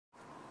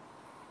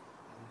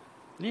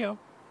Leo,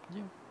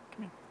 Leo,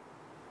 come here.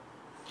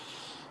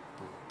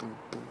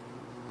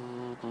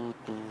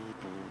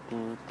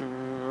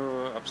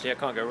 Obviously I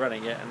can't go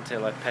running yet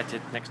until I've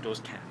petted next door's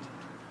cat.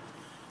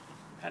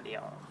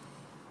 Leo.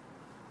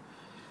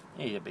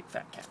 He's a big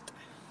fat cat.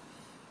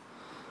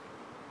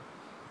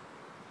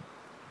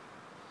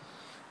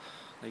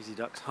 Lazy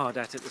duck's hard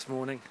at it this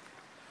morning.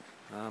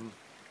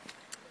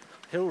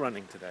 Hill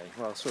running today.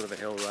 Well, sort of a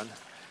hill run.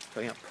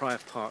 Going up Prior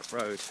Park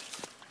Road.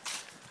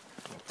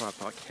 Prior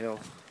Park Hill.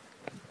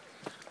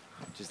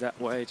 Which is that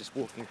way, just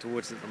walking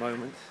towards it at the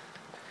moment.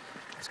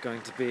 It's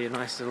going to be a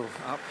nice little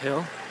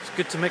uphill. It's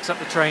good to mix up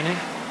the training.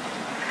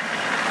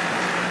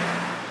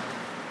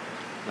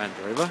 Land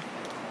Rover.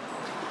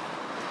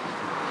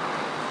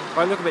 If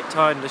I look a bit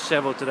tired and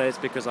dishevelled today, it's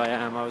because I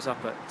am. I was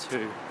up at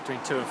between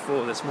 2 and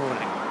 4 this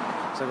morning.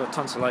 So I've got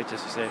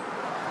tonsillitis, you see.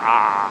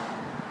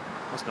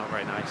 That's not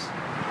very nice.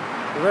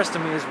 The rest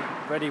of me is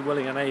ready,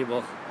 willing and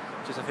able.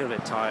 Just I feel a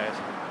bit tired.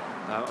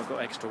 I've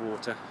got extra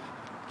water to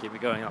keep me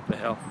going up the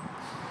hill.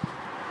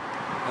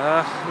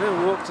 A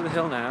little walk to the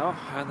hill now,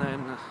 and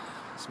then a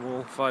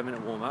small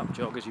 5-minute warm-up,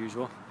 jog as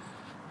usual,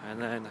 and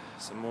then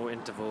some more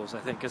intervals, I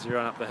think, as we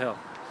run up the hill.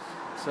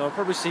 So I'll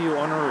probably see you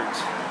en route.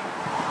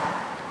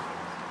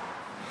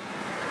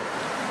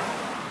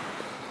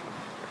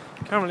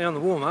 Currently on the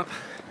warm-up,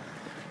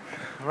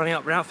 running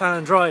up Ralph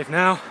Allen Drive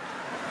now.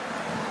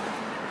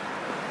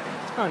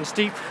 It's kind of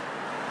steep,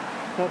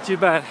 not too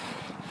bad.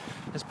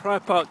 There's Prior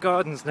Park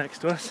Gardens next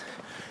to us,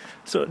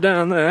 sort of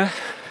down there.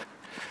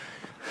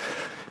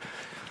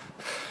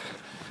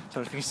 So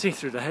if you can see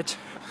through the hedge.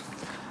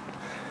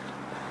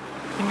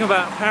 Think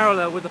about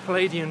parallel with the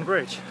Palladian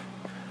Bridge.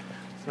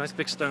 It's a nice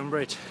big stone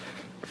bridge.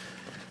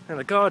 And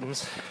the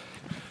gardens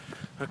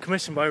are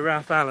commissioned by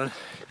Ralph Allen.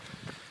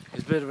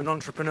 He's a bit of an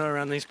entrepreneur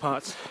around these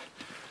parts.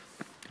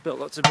 Built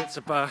lots of bits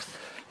of Bath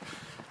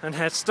and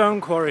had stone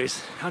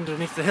quarries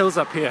underneath the hills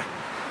up here.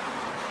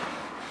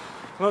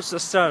 Lots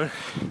of stone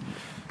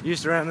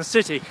used around the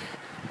city,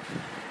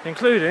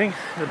 including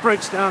the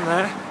bridge down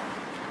there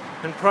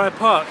and Prior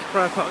Park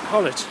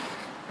College.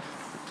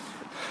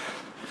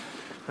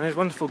 And these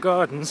wonderful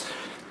gardens,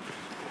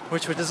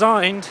 which were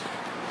designed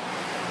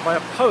by a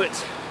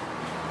poet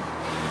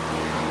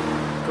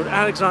called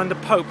Alexander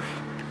Pope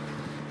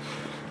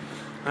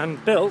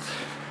and built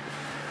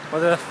by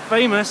the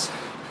famous,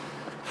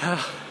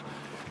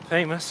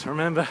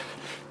 remember,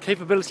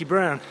 Capability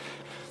Brown.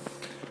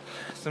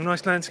 Some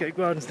nice landscape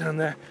gardens down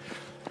there.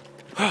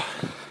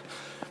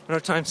 No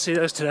time to see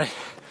those today.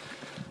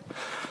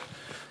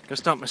 Go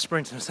start my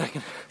sprint in a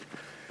second.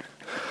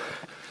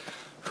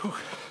 Whew.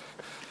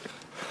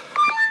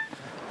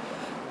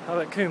 I'm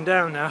at Coombe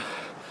Down now.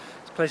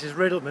 This place is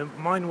riddled with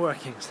mine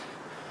workings.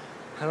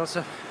 And lots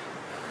of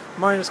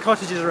miners'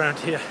 cottages around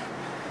here.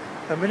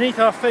 And beneath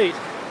our feet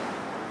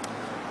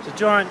is a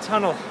giant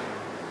tunnel,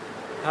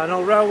 an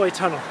old railway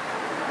tunnel,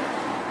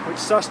 which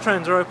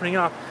Sustrans are opening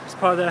up as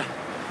part of their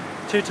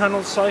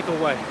 2-tunnel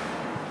cycleway.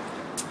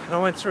 And I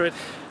went through it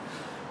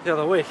the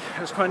other week.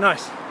 It was quite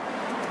nice.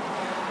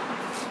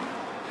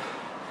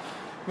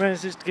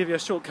 Managed just to give you a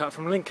shortcut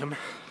from Lincoln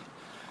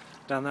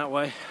down that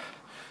way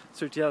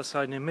through to the other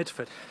side near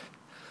Midford.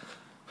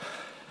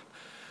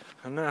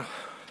 I'm now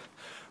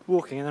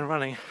walking and then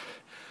running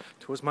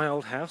towards my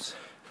old house.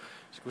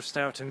 It's called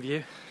Stourton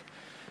View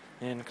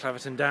in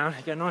Claverton Down.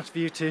 You get a nice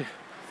view to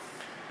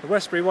the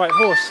Westbury White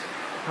Horse.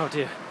 Oh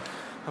dear,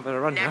 I better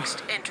run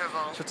Next now.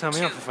 interval. She'll tell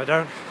me off if I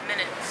don't.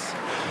 Minutes.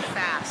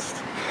 Fast.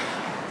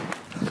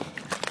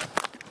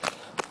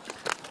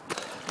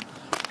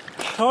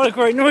 Oh, what a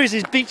great noise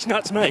these beech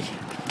nuts make.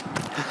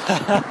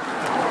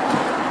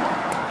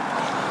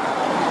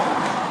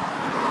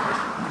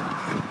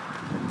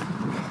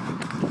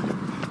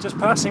 Just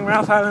passing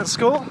Ralph Allen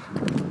School.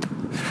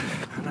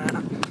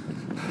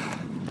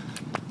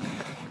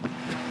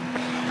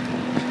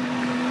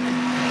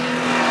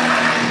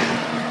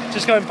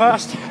 Just going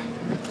past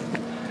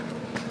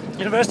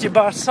University of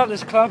Bath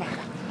Sutlers Club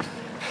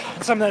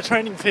and some of their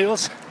training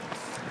fields.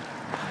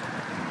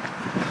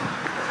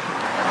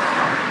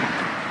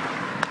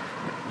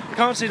 You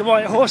can't see the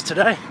White Horse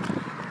today.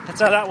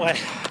 Let's out that way.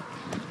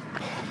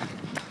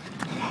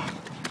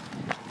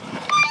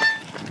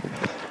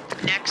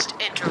 Next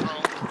interval.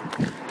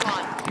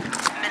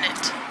 1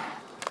 minute.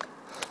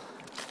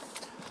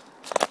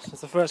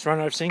 It's the first run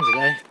I've seen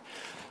today.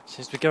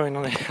 Seems to be going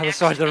on the other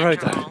side of the road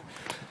though.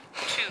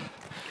 2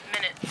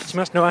 minutes. You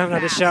must know I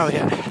haven't had a shower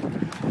yet.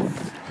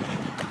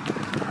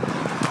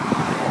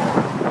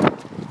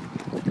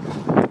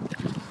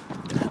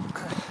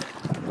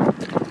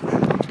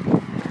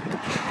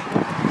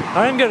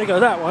 I'm going to go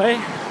that way,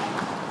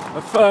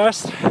 but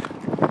first,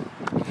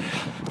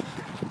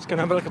 just going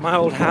to have a look at my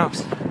old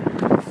house.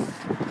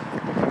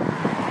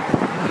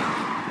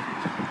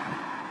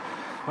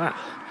 Wow,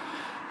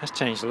 that's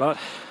changed a lot.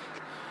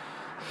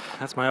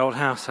 That's my old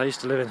house I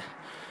used to live in.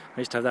 I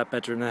used to have that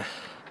bedroom there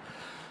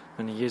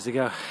many years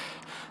ago.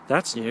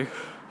 That's new.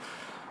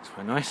 It's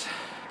quite nice.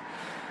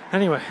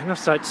 Anyway, enough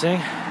sightseeing.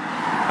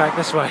 Back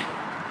this way.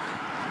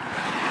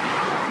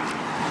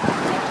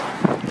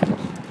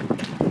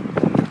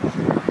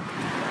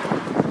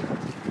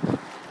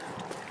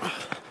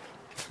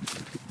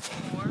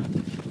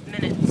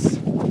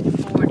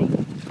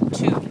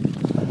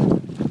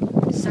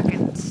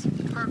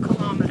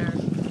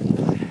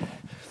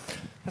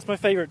 my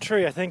favourite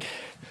tree, I think.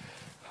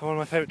 One of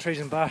my favourite trees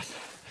in Bath.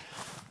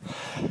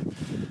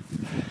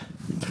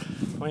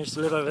 When I used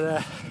to live over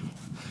there,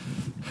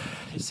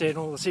 you see it in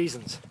all the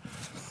seasons.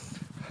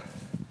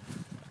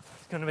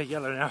 It's going to be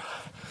yellow now.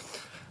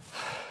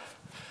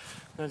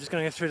 I'm just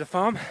going to go through the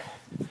farm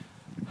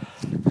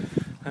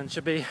and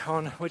should be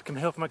on Whitcomb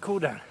Hill for my cool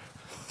down.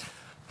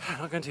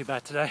 Not going too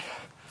bad today.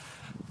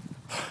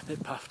 A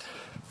bit puffed.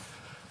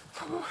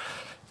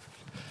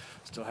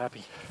 Still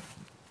happy.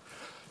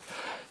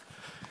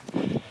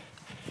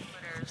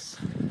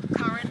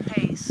 Current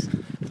pace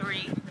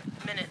 3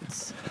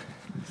 minutes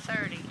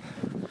 30.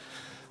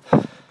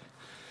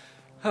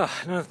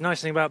 Another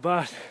nice thing about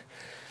Bath,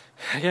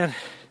 again,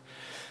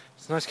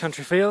 it's nice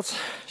country fields,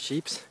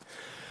 sheeps.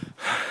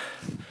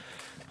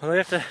 Although you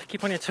have to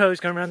keep on your toes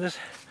going around this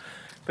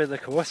bit of the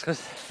course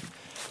because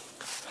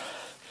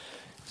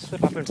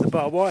slip up into the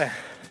barbed wire.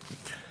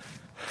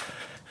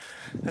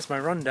 That's my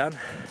rundown.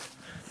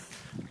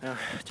 Now,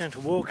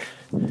 gentle walk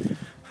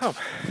home.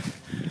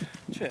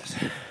 Cheers.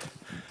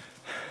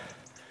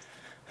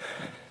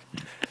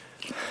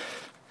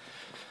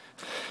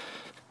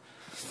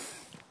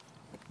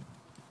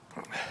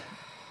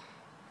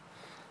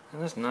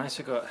 And that's nice,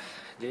 I got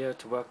Leo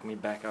to welcome me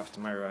back after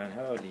my run.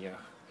 Hello, Leo.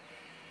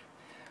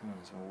 Oh,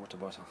 there's a water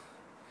bottle.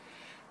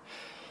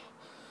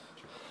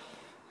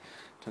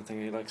 Don't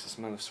think he likes the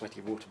smell of sweaty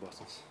water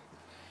bottles.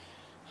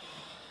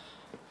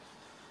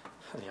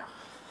 Leo.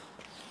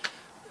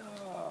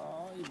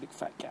 Oh, you big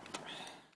fat cat.